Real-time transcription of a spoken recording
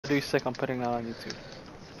pretty sick. I'm putting that on YouTube.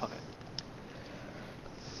 Fuck it.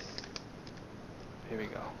 Here we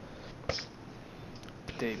go.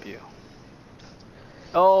 Debut.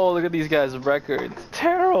 Oh, look at these guys' records.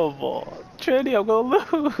 Terrible. Trinity, I'm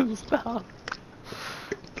gonna lose. No.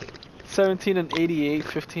 17 and 88,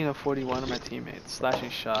 15 and 41 of my teammates. Slashing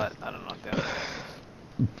shot. I don't know what the other guy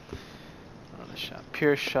is. Another shot.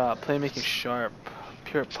 Pure shot. Playmaking sharp.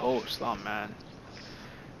 Pure post. Oh man.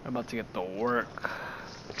 I'm about to get the work.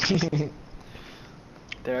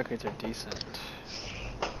 Their records are decent.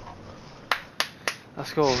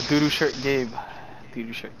 Let's go. DooDoo shirt Gabe.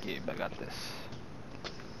 DooDoo shirt Gabe. I got this.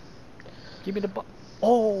 Give me the ball.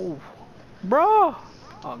 Oh! Bro!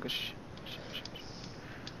 Oh, good shit.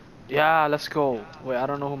 Yeah, let's go. Wait, I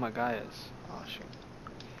don't know who my guy is. Oh, shoot.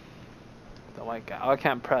 The white guy. Oh, I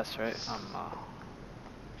can't press, right?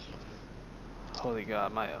 Holy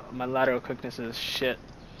god, my lateral quickness is shit.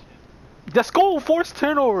 Let's go! Forced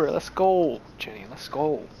turnover! Let's go, Jenny. Let's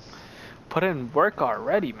go. Put in work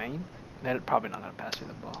already, man. They're probably not gonna pass me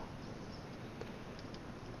the ball.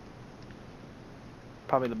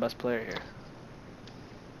 Probably the best player here.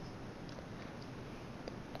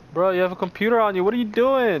 Bro, you have a computer on you. What are you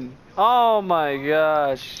doing? Oh my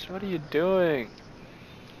gosh. What are you doing?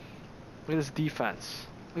 Look at this defense.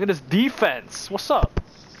 Look at this defense. What's up?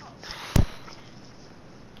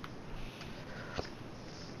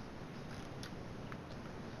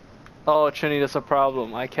 Oh, Trinity, that's a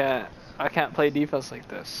problem. I can't play defense like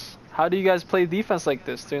this. How do you guys play defense like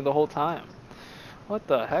this during the whole time? What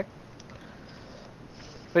the heck?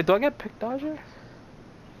 Wait, do I get pick dodger?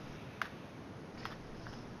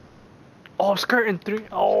 Oh, skirting 3.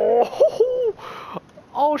 Oh,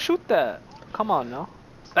 oh, shoot that. Come on now.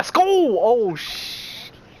 Let's go. Oh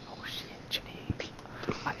shit. Oh shit, Jenny.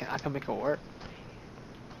 I can make it work.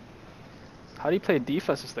 How do you play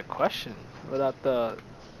defense is the question without the.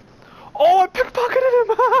 Oh, I pickpocketed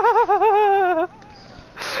him.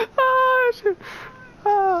 Ah, shit.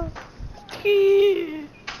 Ah.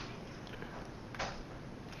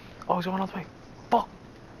 Oh, he's going all the way. Fuck.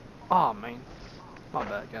 Oh man. My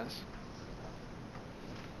bad, guys.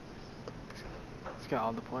 Let's get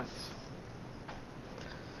all the points.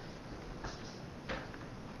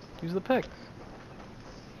 Use the pick.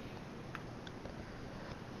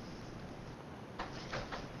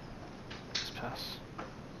 Let's pass.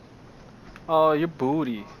 Oh, your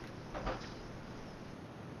booty. Oh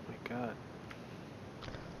my god.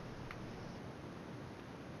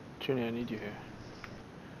 Junior, I need you here.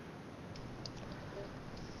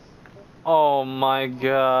 Oh my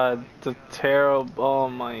god. The terrible. Oh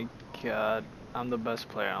my god. I'm the best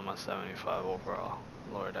player. I'm a 75 overall.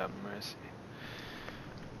 Lord have mercy.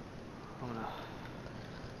 I'm gonna.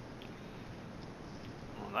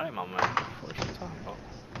 Oh, that ain't my man. What are you talking about?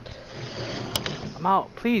 I'm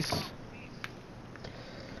out, please.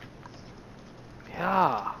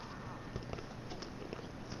 Yeah.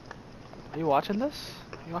 Are you watching this?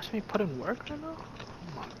 Are you watching me put in work right now?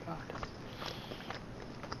 Oh my god.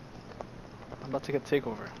 I'm about to get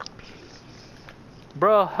takeover.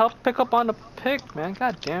 Bro, help pick up on the pick, man.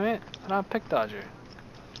 God damn it. I'm not a pick dodger.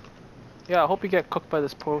 Yeah, I hope you get cooked by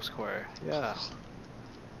this pro square. Yeah.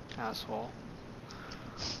 Asshole.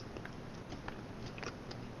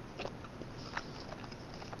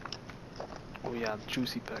 Oh yeah,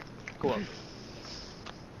 juicy pick. Go up.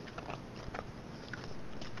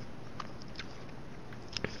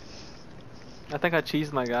 I think I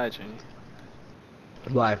cheesed my guy, Jenny.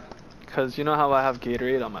 Why? Cause you know how I have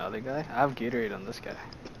Gatorade on my other guy? I have Gatorade on this guy.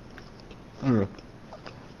 Mm.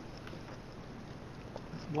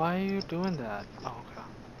 Why are you doing that? Oh, okay.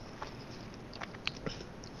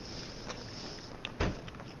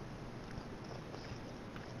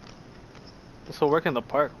 This will work in the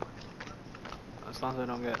park. As long as I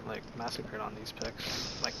don't get like massacred on these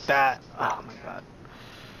picks. Like that. Oh my god.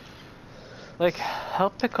 Like,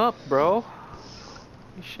 help pick up, bro.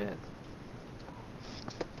 Holy shit.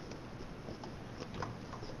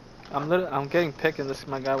 I'm getting picked and this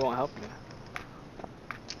my guy won't help me.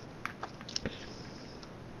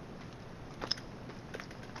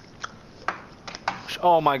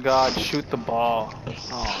 Oh my god, shoot the ball.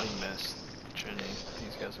 Oh, he missed. Trinity.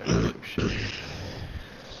 These guys are gonna shoot shit.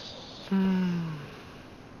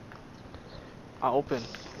 I'll open.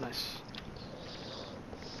 Nice.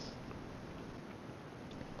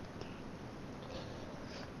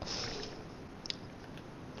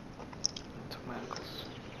 Took my ankles.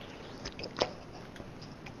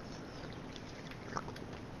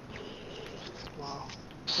 Wow.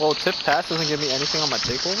 Well, tip pass doesn't give me anything on my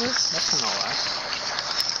takeover? That's kinda whack.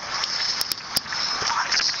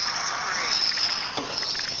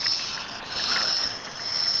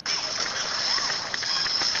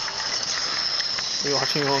 Are you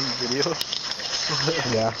watching your own video?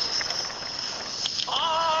 Yeah.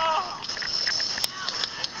 Oh!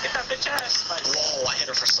 Get that bitch ass! Like, whoa, I hit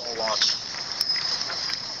her for so long.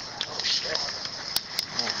 Oh shit.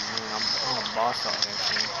 Oh man, I'm a boss out here,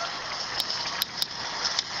 team.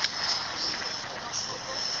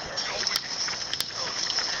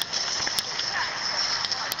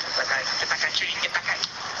 Get that guy, shooting, get that guy.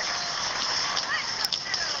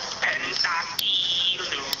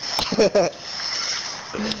 Pentakilu.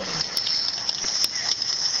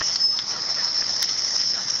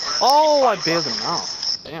 Oh, I bailed him out.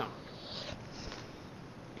 Damn.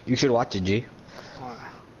 You should watch it, G.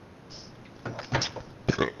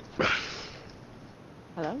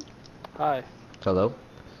 Hello? Hi. Hello?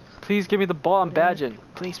 Please give me the ball. I'm badging.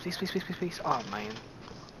 Please, please, please, please, please, please. Oh man.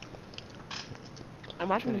 I'm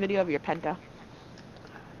watching the video of your penta.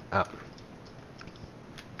 Oh.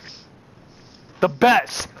 The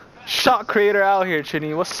best shot creator out here,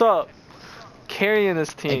 Chinny. What's up? Carrying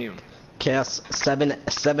this team. Chaos,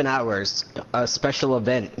 7 hours. A special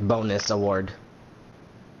event bonus award.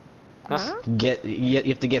 Huh? You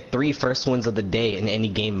have to get 3 first ones of the day in any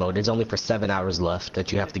game mode. It's only for 7 hours left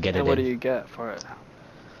that you have to get And it what in. do you get for it?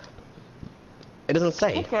 It doesn't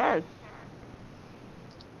say. Who cares?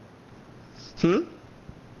 Hmm?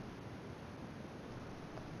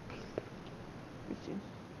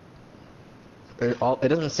 It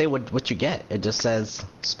doesn't say what you get. It just says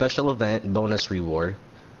special event bonus reward.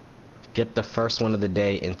 Get the first one of the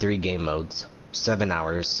day in 3 game modes. 7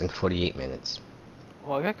 hours and 48 minutes.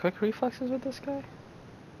 Well, I got quick reflexes with this guy.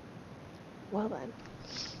 Well then,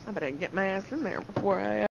 I better get my ass in there before I